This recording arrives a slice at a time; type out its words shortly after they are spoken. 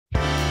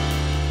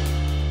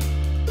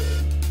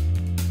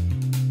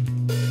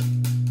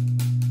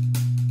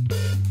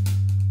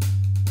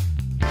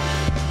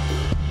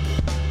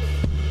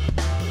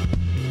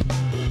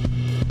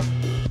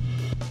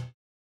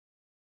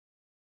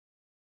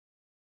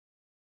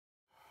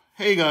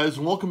Hey guys,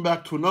 and welcome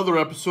back to another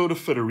episode of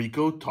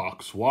Federico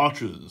Talks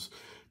Watches.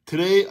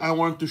 Today I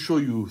wanted to show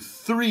you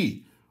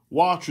 3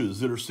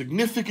 watches that are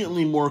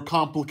significantly more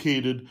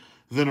complicated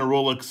than a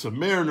Rolex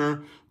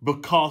Submariner,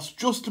 but cost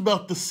just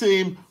about the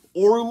same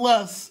or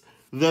less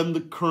than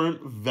the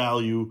current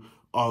value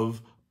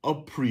of a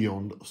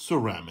pre-owned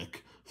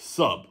ceramic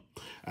sub.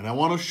 And I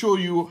want to show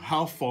you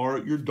how far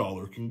your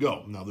dollar can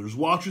go. Now there's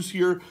watches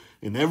here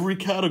in every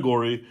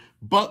category,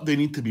 but they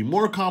need to be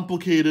more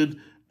complicated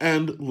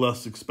and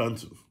less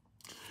expensive.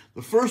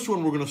 The first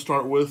one we're going to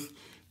start with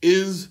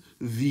is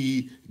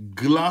the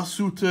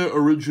Glashutte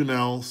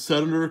Original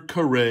Senator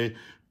Carré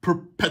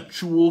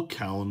Perpetual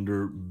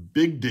Calendar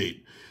Big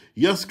Date.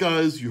 Yes,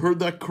 guys, you heard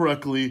that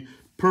correctly,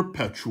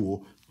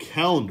 Perpetual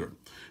Calendar.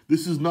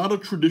 This is not a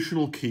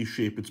traditional case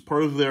shape. It's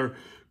part of their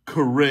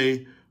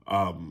Carré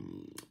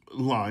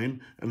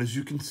line. And as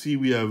you can see,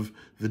 we have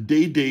the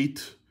day,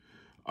 the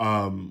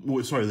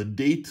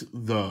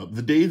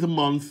day, the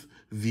month,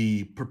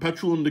 the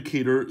perpetual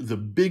indicator, the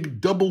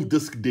big double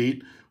disc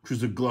date, which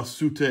is a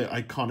Glashutte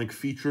iconic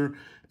feature,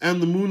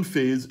 and the moon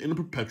phase in a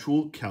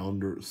perpetual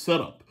calendar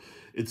setup.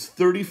 It's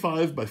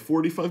 35 by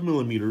 45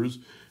 millimeters.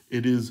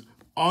 It is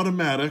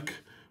automatic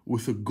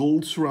with a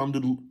gold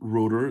surrounded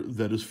rotor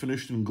that is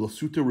finished in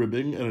Glashutte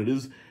ribbing, and it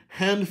is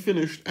hand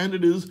finished, and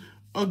it is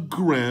a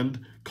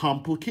grand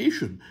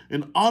complication.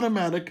 An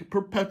automatic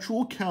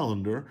perpetual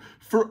calendar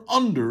for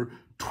under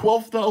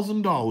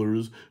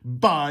 $12,000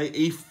 by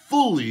a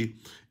fully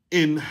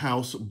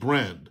in-house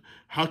brand.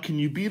 How can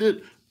you beat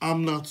it?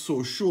 I'm not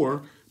so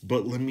sure,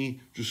 but let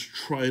me just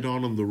try it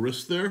on the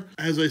wrist there.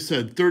 As I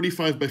said,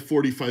 35 by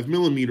 45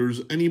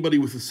 millimeters. Anybody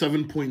with a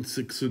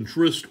 7.6 inch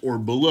wrist or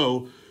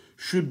below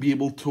should be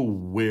able to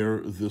wear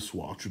this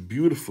watch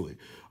beautifully.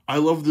 I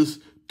love this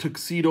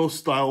tuxedo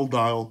style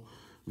dial,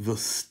 the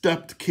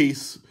stepped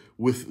case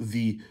with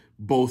the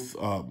both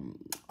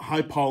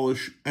high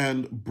polish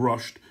and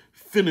brushed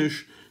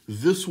finish.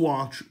 This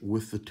watch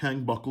with the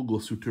tang buckle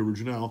Glashutte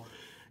Original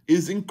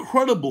is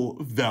incredible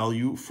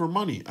value for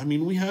money. I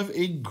mean, we have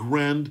a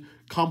grand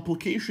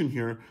complication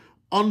here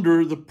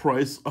under the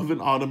price of an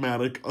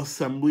automatic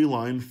assembly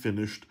line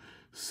finished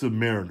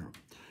Submariner.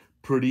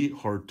 Pretty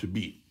hard to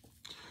beat.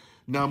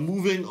 Now,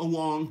 moving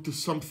along to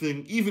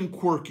something even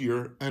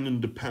quirkier and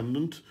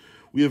independent,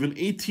 we have an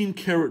 18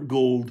 karat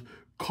gold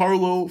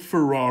Carlo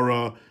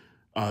Ferrara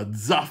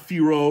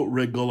Zaffiro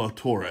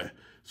Regolatore.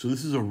 So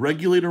this is a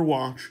regulator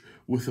watch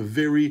with a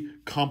very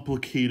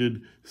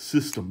complicated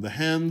system. The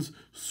hands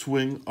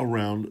swing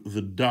around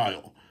the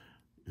dial.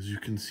 As you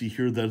can see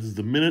here, that is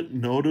the minute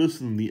notice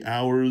and the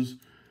hours.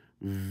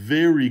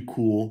 Very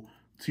cool.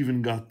 It's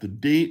even got the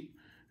date.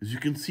 As you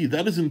can see,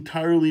 that is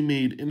entirely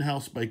made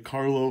in-house by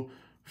Carlo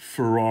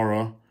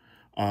Ferrara.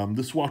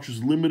 This watch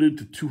is limited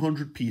to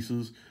 200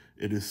 pieces.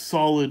 It is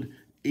solid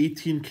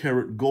 18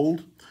 karat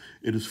gold.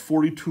 It is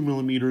 42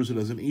 millimeters. It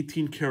has an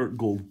 18 karat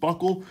gold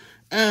buckle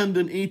and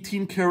an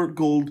 18 karat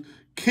gold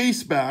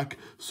case back,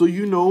 so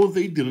you know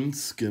they didn't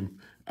skimp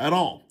at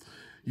all.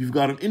 You've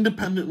got an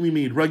independently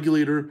made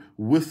regulator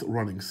with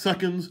running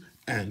seconds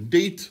and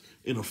date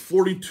in a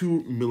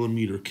 42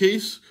 millimeter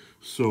case.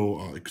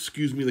 So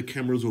excuse me, the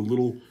camera's a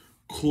little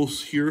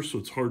close here, so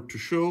it's hard to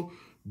show,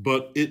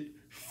 but it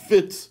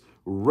fits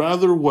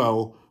rather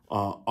well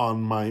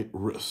on my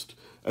wrist.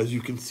 As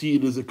you can see,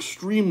 it is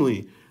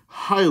extremely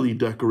highly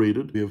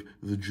decorated. We have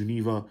the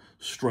Geneva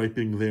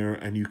striping there,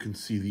 and you can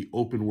see the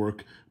open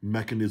work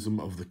mechanism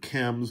of the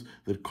cams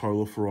that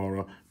Carlo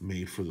Ferrara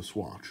made for this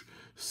watch.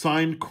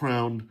 Signed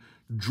crown,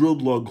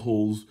 drilled lug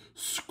holes,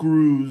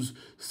 screws,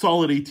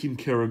 solid 18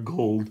 karat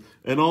gold,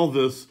 and all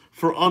this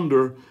for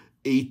under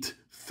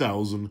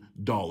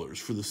 $8,000.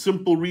 For the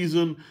simple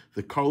reason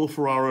that Carlo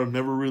Ferrara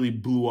never really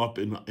blew up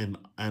in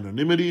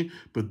anonymity,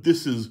 but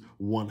this is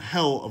one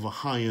hell of a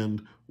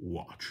high-end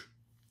watch.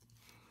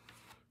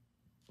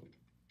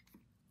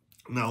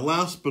 Now,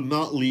 last but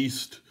not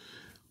least,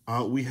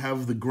 we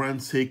have the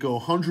Grand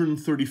Seiko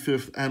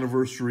 135th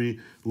anniversary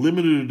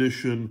limited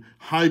edition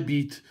high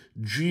beat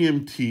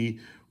GMT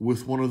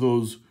with one of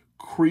those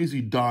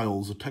crazy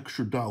dials, a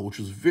textured dial, which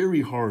is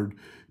very hard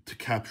to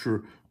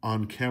capture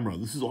on camera.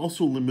 This is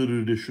also limited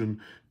edition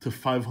to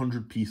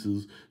 500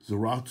 pieces,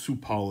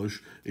 Zaratsu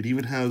polish. It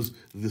even has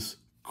this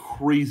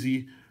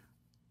crazy,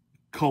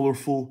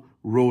 colorful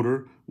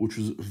rotor, which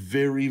is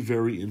very,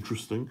 very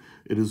interesting.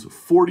 It is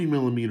 40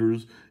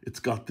 millimeters. It's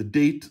got the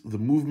date. The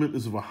movement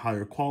is of a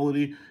higher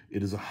quality.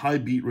 It is a high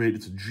beat rate.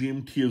 It's a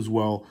GMT as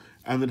well.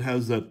 And it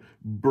has that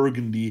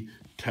burgundy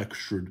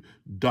textured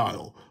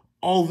dial.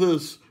 All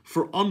this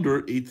for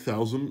under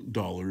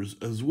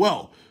 $8,000 as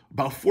well.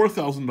 About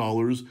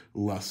 $4,000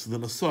 less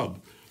than a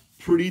sub.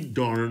 Pretty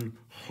darn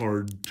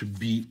hard to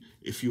beat,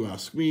 if you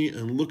ask me.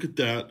 And look at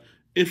that.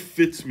 It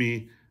fits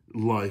me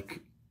like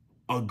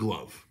a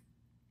glove.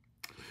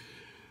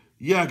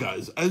 Yeah,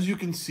 guys, as you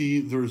can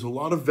see, there's a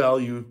lot of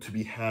value to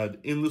be had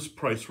in this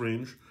price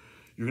range.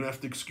 You're going to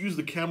have to excuse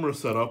the camera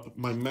setup.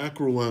 My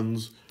macro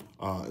lens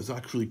is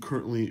actually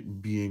currently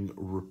being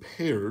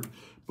repaired,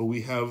 but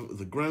we have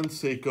the Grand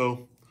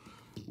Seiko,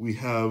 we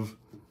have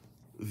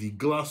the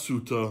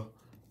Glashutte,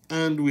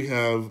 and we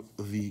have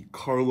the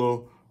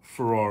Carlo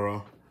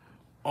Ferrara,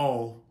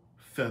 all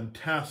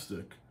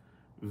fantastic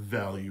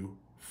value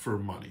for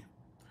money.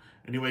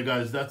 Anyway,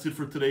 guys, that's it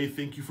for today.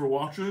 Thank you for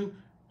watching,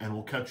 and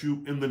we'll catch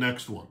you in the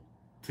next one.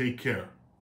 Take care.